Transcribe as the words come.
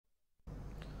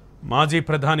మాజీ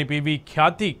ప్రధాని పివి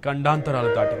ఖ్యాతి ఖండాంతరాలు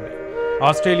దాటింది.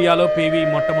 ఆస్ట్రేలియాలో పివి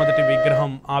మొట్టమొదటి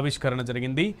విగ్రహం ఆవిష్కరణ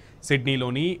జరిగింది.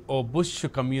 సిడ్నీలోని ఓ బుష్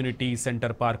కమ్యూనిటీ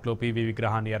సెంటర్ పార్క్లో పివి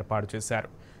విగ్రహాన్ని ఏర్పాటు చేశారు.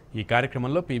 ఈ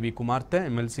కార్యక్రమంలో పివి కుమార్తె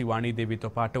ఎమ్మెల్సీ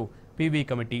వాణీదేవితో పాటు పివి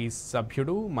కమిటీ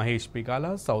సభ్యుడు Mahesh పిగాల,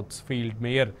 south field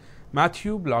mayor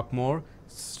Matthew బ్లాక్మోర్,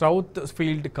 south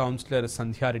field councillor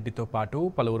సంధ్యారెడ్డితో పాటు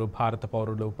పలువురు భారత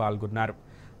పౌరులు పాల్గొన్నారు.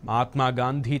 మహాత్మా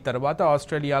గాంధీ తర్వాత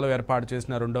ఆస్ట్రేలియాలో ఏర్పాటు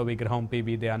చేసిన రెండో విగ్రహం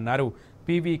పివిదే అన్నారు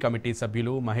పివి కమిటీ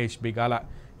సభ్యులు మహేష్ బిగాల.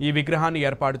 ఈ విగ్రహాన్ని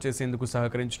ఏర్పాటు చేసేందుకు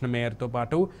సహకరించిన మేయర్తో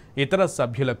పాటు ఇతర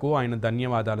సభ్యులకు ఆయన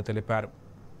ధన్యవాదాలు తెలిపారు.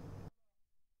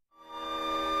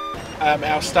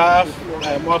 Our staff,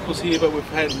 Michael's here, but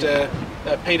we've had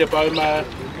Peter Boma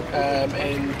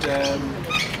and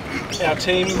our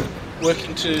team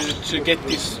working to get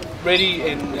this ready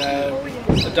and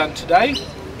done today.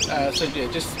 So yeah,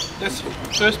 just that's the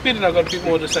first bit, and I've got a bit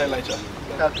more to say later.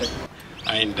 Okay.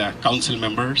 And council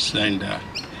members and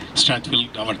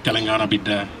Strathfield, our Telangana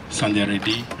bidda Sandhya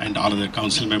Reddy and all other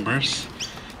council members.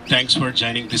 Thanks for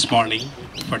joining this morning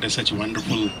for such a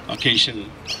wonderful occasion.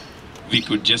 We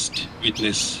could just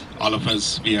witness, all of us,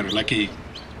 we are lucky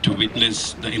to witness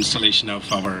the installation of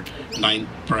our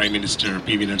 9th Prime Minister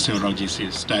P.V. Narasimha Rao's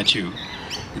statue.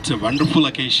 It's a wonderful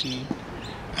occasion.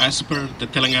 As per the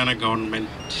Telangana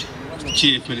government,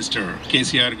 Chief Minister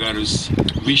KCR Garu's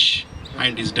wish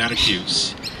and his directives,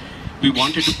 we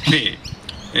wanted to pay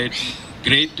a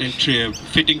great and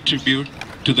fitting tribute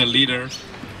to the leader,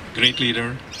 great leader,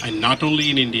 and not only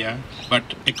in India, but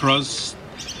across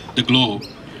the globe.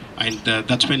 And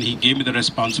that's when he gave me the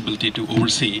responsibility to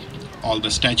oversee all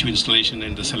the statue installation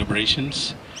and the celebrations.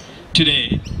 Today,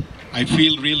 I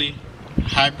feel really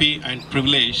happy and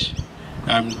privileged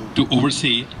to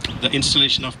oversee the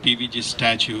installation of PVG's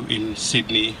statue in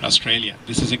Sydney, Australia.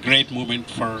 This is a great moment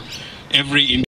for every Indian.